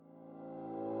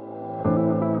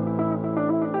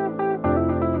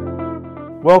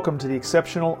Welcome to the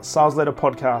Exceptional Sales Leader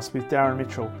Podcast with Darren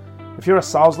Mitchell. If you're a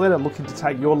sales leader looking to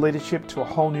take your leadership to a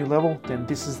whole new level, then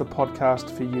this is the podcast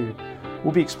for you.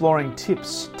 We'll be exploring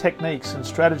tips, techniques, and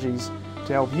strategies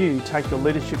to help you take your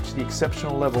leadership to the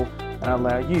exceptional level and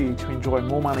allow you to enjoy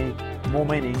more money, more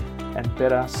meaning, and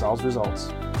better sales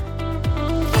results.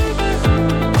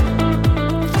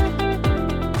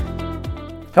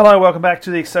 Hello, welcome back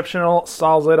to the Exceptional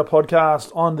Sales Leader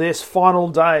Podcast on this final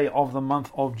day of the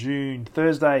month of June,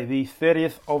 Thursday, the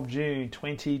 30th of June,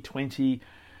 2022.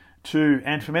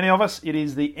 And for many of us, it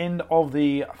is the end of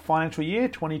the financial year,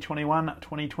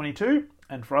 2021-2022.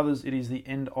 And for others, it is the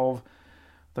end of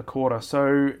the quarter.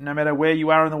 So no matter where you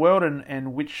are in the world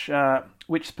and which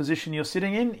position you're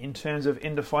sitting in terms of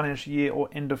end of financial year or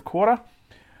end of quarter,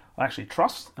 I actually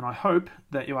trust and I hope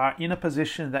that you are in a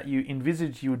position that you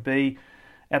envisaged you would be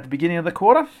at the beginning of the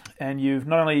quarter, and you've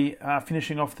not only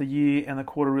finishing off the year and the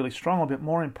quarter really strong, but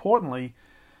more importantly,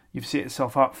 you've set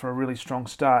yourself up for a really strong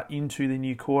start into the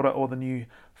new quarter or the new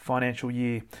financial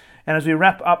year. And as we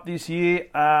wrap up this year,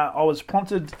 I was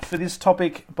prompted for this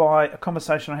topic by a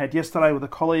conversation I had yesterday with a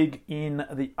colleague in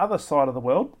the other side of the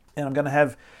world, and I'm going to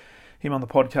have him on the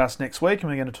podcast next week, and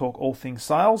we're going to talk all things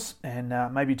sales and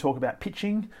maybe talk about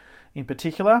pitching in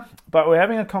particular. But we're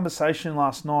having a conversation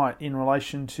last night in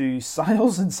relation to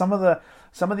sales and some of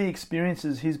the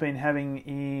experiences he's been having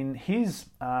in his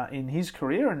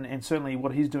career and certainly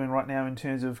what he's doing right now in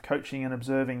terms of coaching and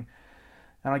observing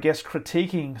and I guess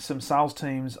critiquing some sales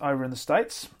teams over in the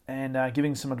States and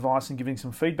giving some advice and giving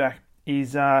some feedback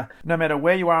is no matter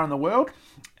where you are in the world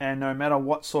and no matter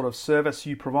what sort of service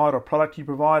you provide or product you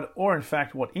provide or in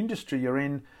fact what industry you're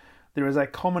in, there is a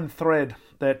common thread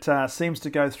that seems to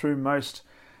go through most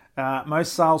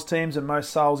sales teams and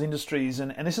most sales industries.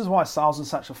 And this is why sales is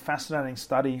such a fascinating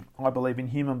study, I believe, in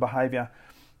human behaviour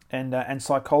and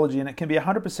psychology. And it can be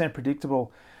 100%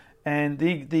 predictable. And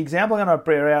the example I'm going to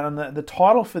bear out, and the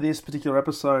title for this particular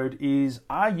episode is,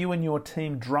 Are You and Your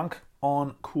Team Drunk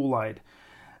on Kool Aid?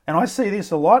 And I see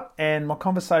this a lot. And my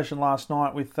conversation last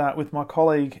night with my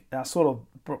colleague sort of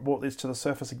brought this to the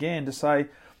surface again to say,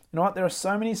 you know what, there are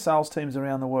so many sales teams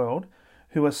around the world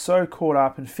who are so caught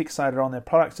up and fixated on their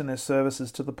products and their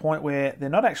services to the point where they're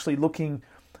not actually looking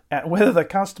at whether the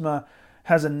customer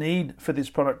has a need for this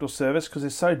product or service because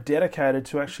they're so dedicated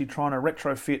to actually trying to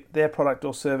retrofit their product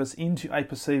or service into a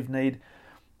perceived need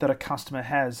that a customer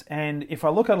has. And if I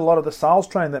look at a lot of the sales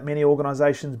training that many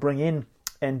organizations bring in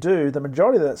and do, the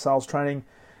majority of that sales training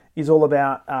is all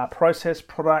about process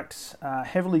products,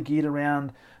 heavily geared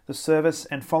around the service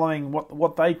and following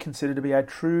what they consider to be a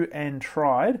true and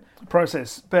tried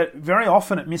process. But very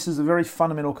often it misses a very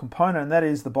fundamental component, and that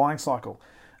is the buying cycle.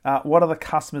 What are the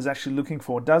customers actually looking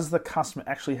for? Does the customer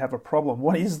actually have a problem?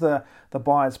 What is the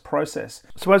buyer's process?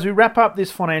 So as we wrap up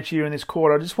this financial year and this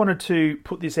quarter, I just wanted to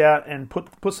put this out and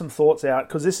put some thoughts out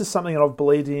because this is something that I've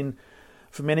believed in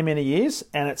for many, many years,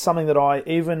 and it's something that I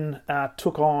even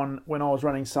took on when I was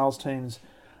running sales teams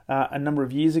a number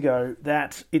of years ago,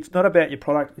 that it's not about your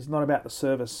product, it's not about the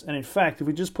service. And in fact, if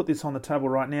we just put this on the table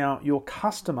right now, your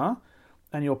customer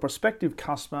and your prospective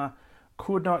customer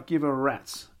could not give a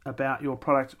rat's about your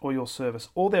product or your service.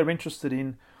 All they're interested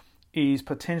in is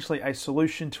potentially a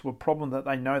solution to a problem that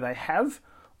they know they have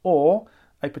or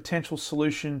a potential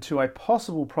solution to a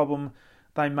possible problem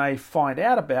they may find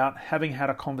out about having had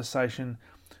a conversation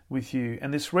with you.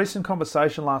 And this recent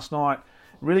conversation last night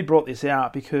really brought this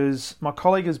out because my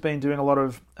colleague has been doing a lot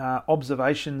of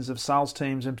observations of sales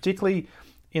teams, and particularly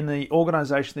in the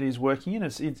organisation that he's working in.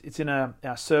 It's in a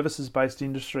services-based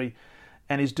industry,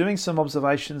 and he's doing some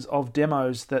observations of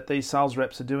demos that these sales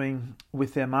reps are doing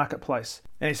with their marketplace.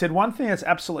 And he said one thing that's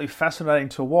absolutely fascinating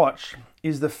to watch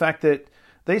is the fact that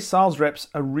these sales reps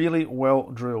are really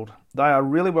well drilled. They are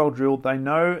really well drilled. They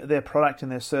know their product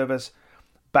and their service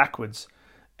backwards.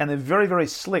 And they're very, very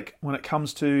slick when it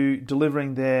comes to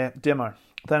delivering their demo.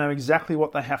 They know exactly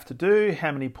what they have to do,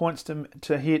 how many points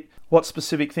to hit, what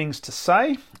specific things to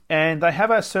say, and they have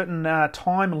a certain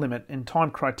time limit and time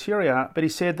criteria. But he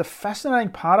said the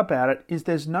fascinating part about it is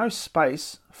there's no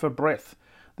space for breadth.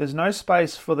 There's no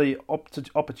space for the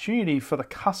opportunity for the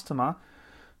customer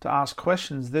to ask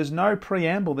questions. There's no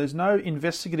preamble. There's no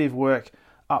investigative work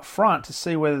up front to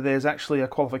see whether there's actually a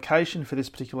qualification for this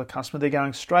particular customer. They're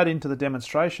going straight into the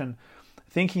demonstration,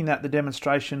 thinking that the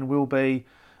demonstration will be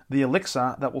the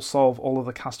elixir that will solve all of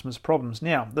the customer's problems.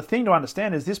 Now, the thing to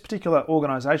understand is this particular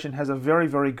organization has a very,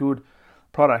 very good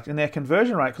product, and their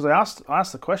conversion rate, because I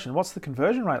asked the question, what's the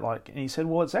conversion rate like? And he said,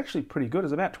 well, it's actually pretty good.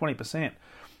 It's about 20%.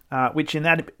 which in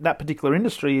that particular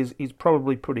industry is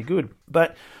probably pretty good.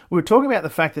 But we were talking about the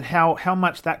fact that how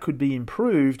much that could be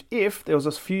improved if there was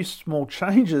a few small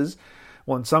changes,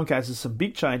 well, in some cases some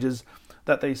big changes,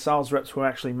 that these sales reps were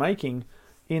actually making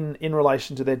in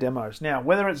relation to their demos. Now,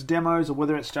 whether it's demos or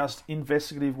whether it's just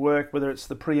investigative work, whether it's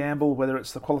the preamble, whether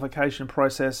it's the qualification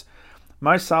process,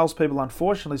 most salespeople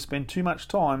unfortunately spend too much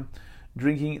time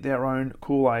drinking their own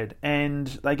Kool Aid, and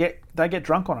they get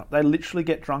drunk on it. They literally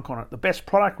get drunk on it. The best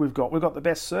product we've got the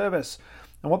best service,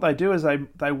 and what they do is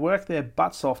they work their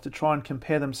butts off to try and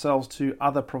compare themselves to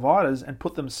other providers and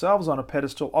put themselves on a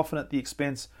pedestal, often at the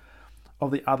expense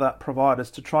of the other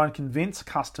providers, to try and convince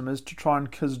customers, to try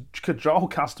and cajole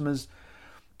customers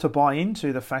to buy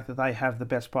into the fact that they have the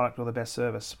best product or the best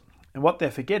service. And what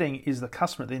they're forgetting is the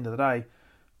customer at the end of the day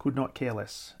could not care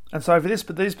less. And so for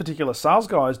these particular sales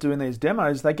guys doing these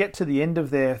demos, they get to the end of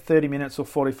their 30 minutes or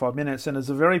 45 minutes, and it's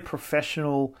a very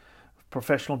professional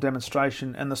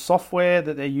demonstration, and the software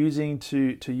that they're using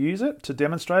to use it, to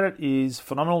demonstrate it, is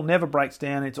phenomenal, never breaks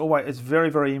down. It's very,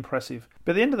 very impressive.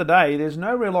 But at the end of the day, there's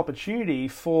no real opportunity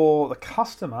for the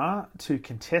customer to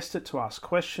contest it, to ask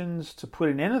questions, to put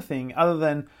in anything other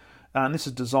than, and this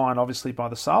is designed obviously by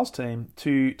the sales team,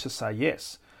 to say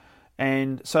yes.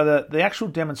 And so the actual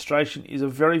demonstration is a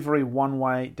very, very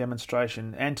one-way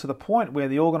demonstration, and to the point where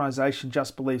the organization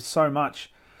just believes so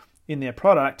much in their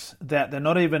product that they're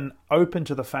not even open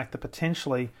to the fact that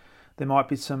potentially there might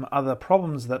be some other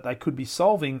problems that they could be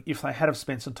solving if they had have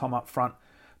spent some time up front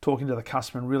talking to the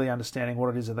customer and really understanding what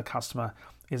it is that the customer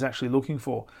is actually looking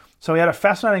for. So we had a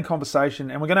fascinating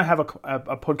conversation, and we're going to have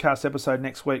a podcast episode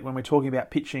next week when we're talking about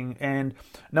pitching, and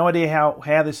no idea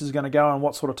how this is going to go and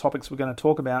what sort of topics we're going to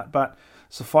talk about, but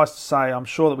suffice to say, I'm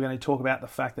sure that we're going to talk about the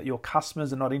fact that your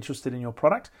customers are not interested in your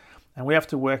product, and we have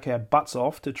to work our butts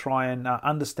off to try and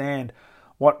understand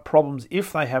what problems,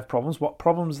 if they have problems, what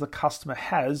problems the customer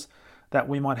has that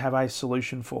we might have a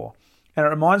solution for. And it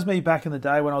reminds me back in the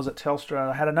day when I was at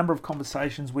Telstra, I had a number of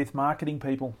conversations with marketing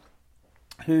people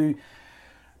who,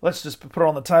 let's just put it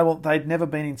on the table, they'd never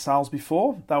been in sales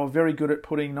before. They were very good at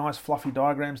putting nice fluffy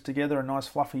diagrams together and nice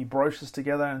fluffy brochures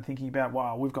together and thinking about,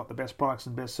 wow, we've got the best products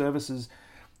and best services.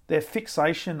 Their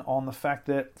fixation on the fact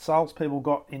that salespeople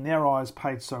got, in their eyes,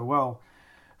 paid so well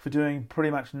for doing pretty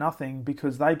much nothing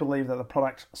because they believe that the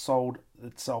product sold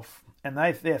itself. And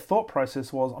their thought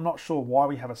process was, I'm not sure why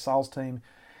we have a sales team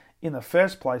in the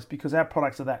first place, because our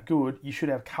products are that good. You should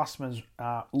have customers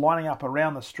lining up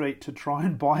around the street to try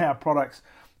and buy our products,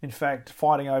 in fact,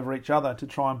 fighting over each other to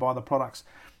try and buy the products.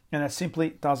 And it simply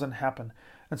doesn't happen.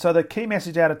 And so the key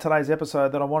message out of today's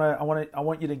episode that I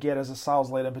want you to get as a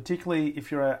sales leader, particularly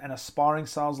if you're an aspiring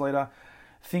sales leader,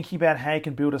 thinking about how you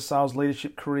can build a sales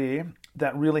leadership career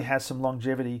that really has some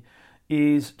longevity,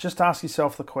 is just ask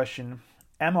yourself the question,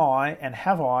 am I and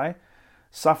have I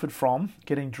suffered from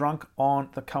getting drunk on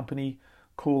the company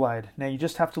Kool Aid? Now, you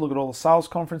just have to look at all the sales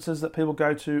conferences that people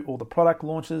go to, all the product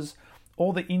launches,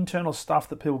 all the internal stuff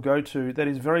that people go to that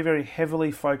is very, very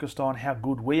heavily focused on how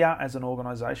good we are as an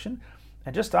organization.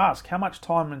 And just ask, how much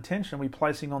time and attention are we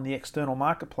placing on the external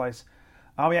marketplace?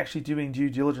 Are we actually doing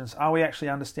due diligence? Are we actually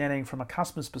understanding from a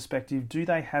customer's perspective, do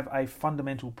they have a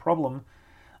fundamental problem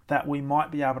that we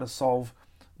might be able to solve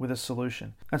with a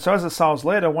solution? And so as a sales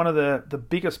leader, one of the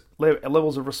biggest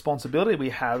levels of responsibility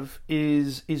we have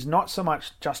is not so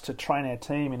much just to train our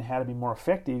team in how to be more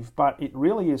effective, but it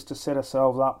really is to set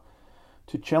ourselves up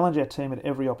to challenge our team at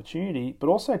every opportunity, but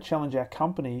also challenge our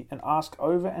company and ask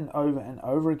over and over and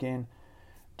over again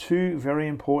two very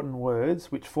important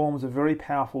words, which forms a very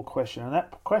powerful question. And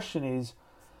that question is,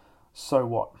 so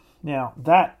what? Now,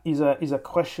 that is a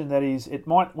question that is, it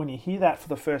might, when you hear that for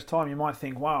the first time, you might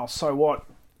think, wow, so what?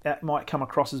 That might come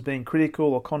across as being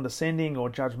critical or condescending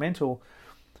or judgmental.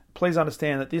 Please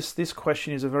understand that this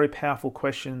question is a very powerful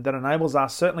question that enables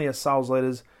us, certainly as sales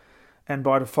leaders and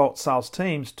by default sales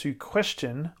teams, to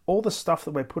question all the stuff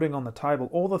that we're putting on the table,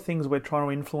 all the things we're trying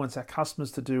to influence our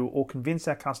customers to do or convince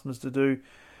our customers to do.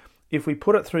 If we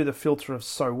put it through the filter of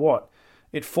so what,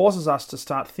 it forces us to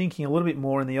start thinking a little bit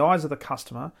more in the eyes of the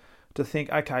customer, to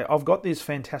think, okay, I've got this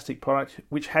fantastic product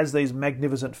which has these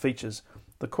magnificent features.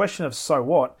 The question of so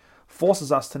what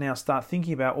forces us to now start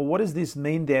thinking about, well, what does this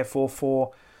mean therefore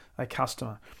for a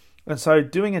customer? And so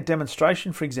doing a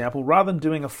demonstration, for example, rather than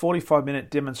doing a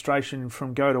 45-minute demonstration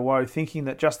from go to woe, thinking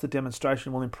that just the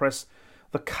demonstration will impress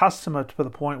the customer to the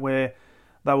point where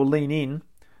they will lean in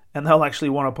and they'll actually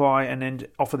want to buy and then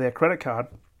offer their credit card,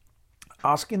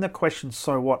 asking the question,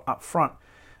 so what, up front,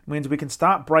 means we can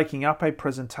start breaking up a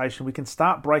presentation, we can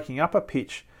start breaking up a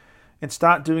pitch and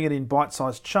start doing it in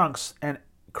bite-sized chunks and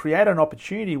create an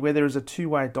opportunity where there is a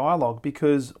two-way dialogue,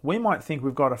 because we might think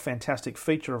we've got a fantastic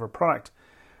feature of a product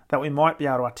that we might be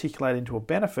able to articulate into a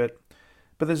benefit,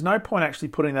 but there's no point actually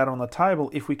putting that on the table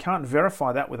if we can't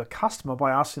verify that with a customer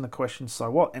by asking the question, so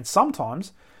what? And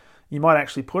sometimes you might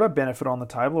actually put a benefit on the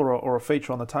table or a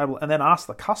feature on the table and then ask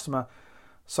the customer,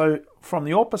 so from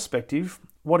your perspective,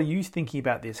 what are you thinking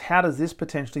about this? How does this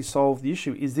potentially solve the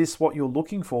issue? Is this what you're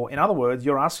looking for? In other words,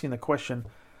 you're asking the question,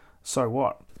 so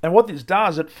what? And what this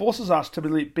does, it forces us to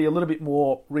be a little bit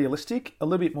more realistic, a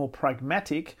little bit more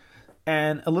pragmatic,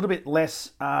 and a little bit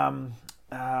less,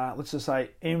 let's just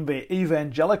say,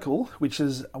 evangelical, which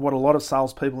is what a lot of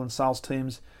salespeople and sales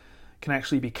teams can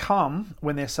actually become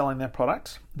when they're selling their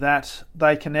product, that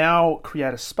they can now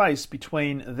create a space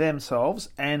between themselves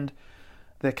and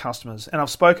their customers. And I've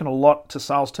spoken a lot to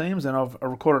sales teams, and I've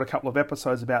recorded a couple of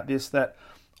episodes about this, that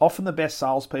often the best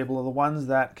salespeople are the ones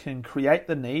that can create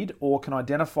the need or can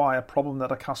identify a problem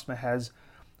that a customer has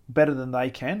better than they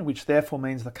can, which therefore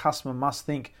means the customer must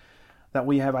think that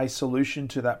we have a solution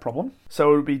to that problem.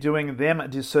 So it would be doing them a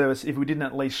disservice if we didn't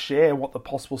at least share what the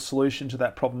possible solution to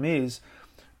that problem is.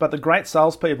 But the great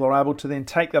salespeople are able to then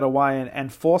take that away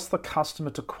and force the customer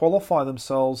to qualify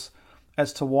themselves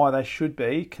as to why they should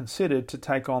be considered to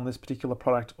take on this particular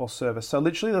product or service. So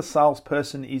literally the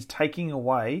salesperson is taking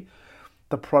away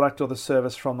the product or the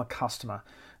service from the customer.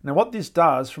 Now what this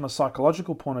does from a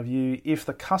psychological point of view, if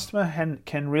the customer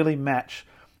can really match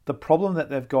the problem that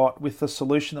they've got with the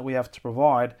solution that we have to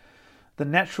provide, the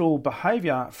natural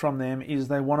behavior from them is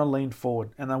they want to lean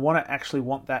forward and they want to actually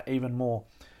want that even more.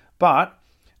 But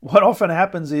what often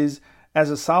happens is, as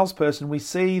a salesperson, we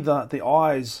see the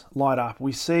eyes light up,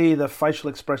 we see the facial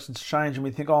expressions change, and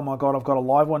we think, oh my God, I've got a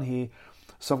live one here,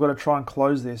 so I've got to try and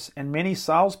close this. And many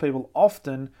salespeople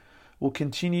often will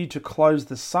continue to close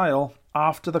the sale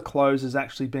after the close has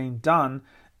actually been done,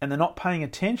 and they're not paying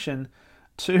attention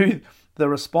to the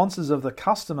responses of the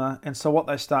customer. And so what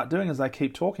they start doing is they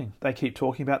keep talking. They keep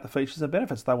talking about the features and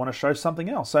benefits. They want to show something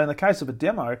else. So in the case of a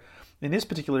demo, in this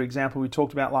particular example we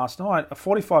talked about last night, a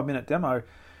 45-minute demo,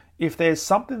 if there's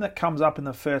something that comes up in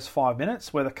the first 5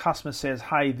 minutes where the customer says,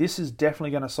 hey, this is definitely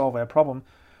going to solve our problem,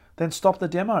 then stop the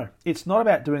demo. It's not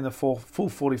about doing the full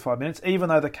 45 minutes, even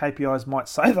though the KPIs might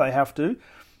say they have to.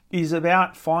 It is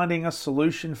about finding a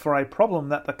solution for a problem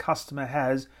that the customer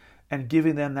has and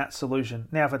giving them that solution.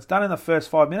 Now, if it's done in the first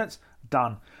 5 minutes,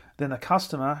 done. Then the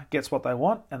customer gets what they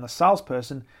want and the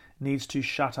salesperson needs to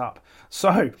shut up.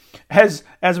 So, as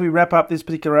we wrap up this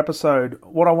particular episode,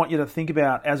 what I want you to think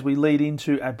about as we lead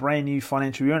into a brand new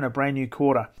financial year and a brand new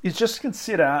quarter is just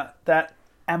consider that,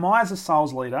 am I as a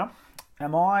sales leader,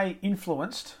 am I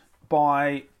influenced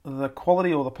by the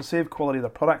quality or the perceived quality of the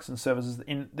products and services?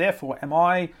 And therefore, am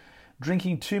I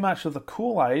drinking too much of the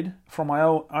Kool Aid from my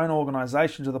own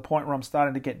organization to the point where I'm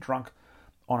starting to get drunk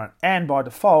on it? And by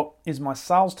default, is my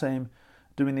sales team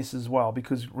doing this as well?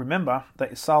 Because remember that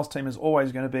your sales team is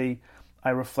always going to be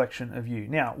a reflection of you.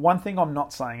 Now, one thing I'm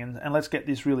not saying, and let's get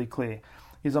this really clear,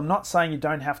 is I'm not saying you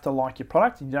don't have to like your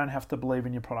product and you don't have to believe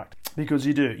in your product, because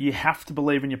you do. You have to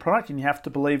believe in your product and you have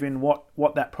to believe in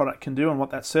what that product can do and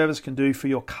what that service can do for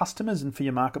your customers and for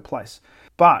your marketplace.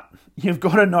 But you've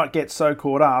got to not get so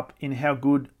caught up in how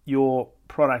good your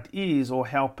product is or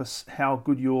how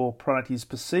good your product is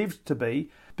perceived to be,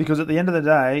 because at the end of the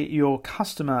day, your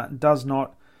customer does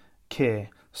not care.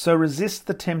 So resist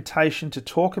the temptation to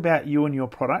talk about you and your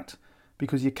product,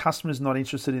 because your customer is not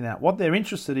interested in that. What they're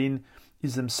interested in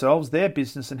is themselves, their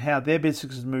business, and how their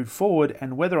business has moved forward,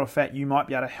 and whether or not you might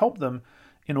be able to help them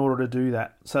in order to do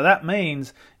that. So that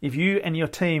means if you and your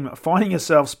team are finding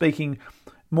yourself speaking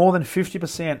more than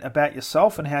 50% about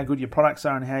yourself and how good your products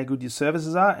are and how good your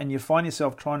services are, and you find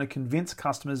yourself trying to convince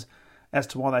customers as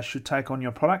to why they should take on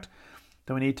your product,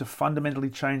 then we need to fundamentally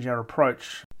change our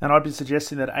approach. And I'd be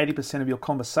suggesting that 80% of your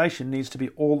conversation needs to be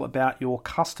all about your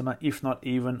customer, if not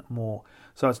even more.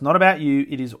 So it's not about you,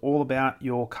 it is all about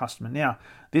your customer. Now,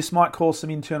 this might cause some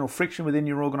internal friction within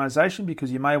your organization,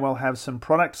 because you may well have some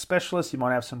product specialists, you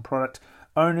might have some product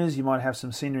owners, you might have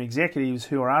some senior executives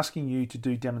who are asking you to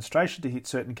do demonstration to hit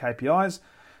certain KPIs,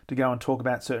 to go and talk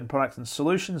about certain products and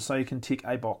solutions so you can tick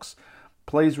a box.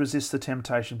 Please resist the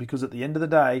temptation, because at the end of the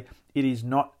day, it is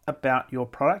not about your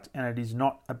product and it is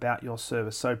not about your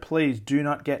service. So please do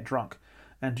not get drunk,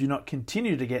 and do not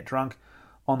continue to get drunk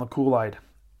on the Kool Aid.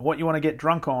 What you want to get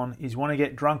drunk on is you want to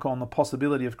get drunk on the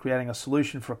possibility of creating a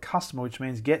solution for a customer, which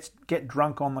means get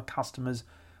drunk on the customer's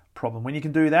problem. When you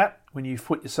can do that, when you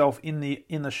put yourself in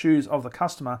the shoes of the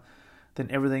customer, then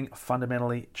everything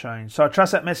fundamentally changes. So I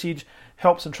trust that message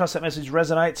helps and trust that message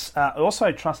resonates. I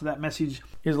also trust that message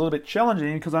is a little bit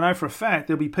challenging, because I know for a fact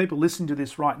there'll be people listening to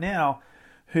this right now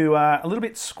who are a little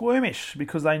bit squirmish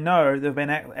because they know they've been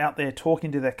out there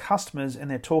talking to their customers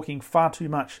and they're talking far too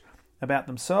much about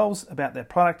themselves, about their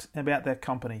product, and about their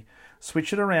company.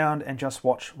 Switch it around and just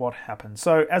watch what happens.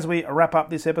 So as we wrap up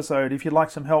this episode, if you'd like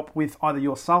some help with either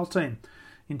your sales team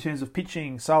in terms of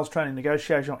pitching, sales training,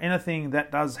 negotiation, or anything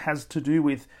that has to do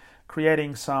with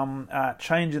creating some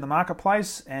change in the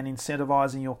marketplace and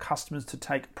incentivizing your customers to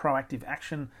take proactive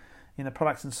action in the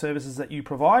products and services that you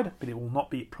provide, but it will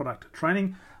not be product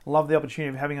training. Love the opportunity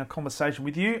of having a conversation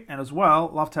with you, and as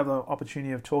well, love to have the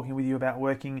opportunity of talking with you about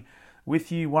working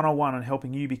with you one-on-one and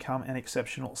helping you become an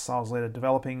exceptional sales leader,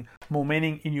 developing more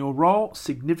meaning in your role,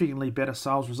 significantly better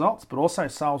sales results, but also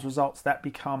sales results that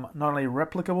become not only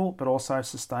replicable, but also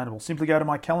sustainable. Simply go to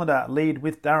my calendar,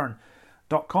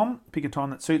 leadwithdarren.com, pick a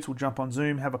time that suits, we'll jump on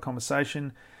Zoom, have a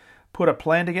conversation, put a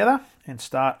plan together, and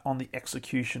start on the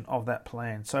execution of that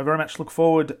plan. So very much look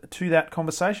forward to that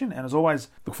conversation, and as always,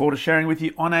 look forward to sharing with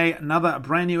you on another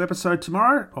brand new episode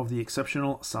tomorrow of the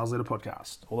Exceptional Sales Leader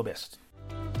Podcast. All the best.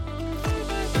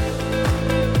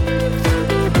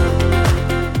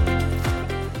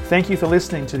 Thank you for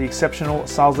listening to the Exceptional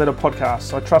Sales Leader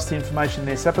Podcast. I trust the information in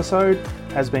this episode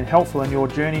has been helpful in your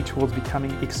journey towards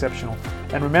becoming exceptional.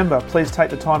 And remember, please take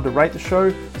the time to rate the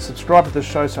show, subscribe to the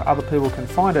show so other people can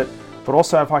find it, but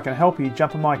also if I can help you,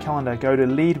 jump on my calendar, go to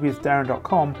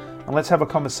leadwithdarren.com and let's have a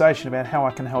conversation about how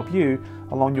I can help you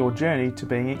along your journey to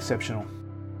being exceptional.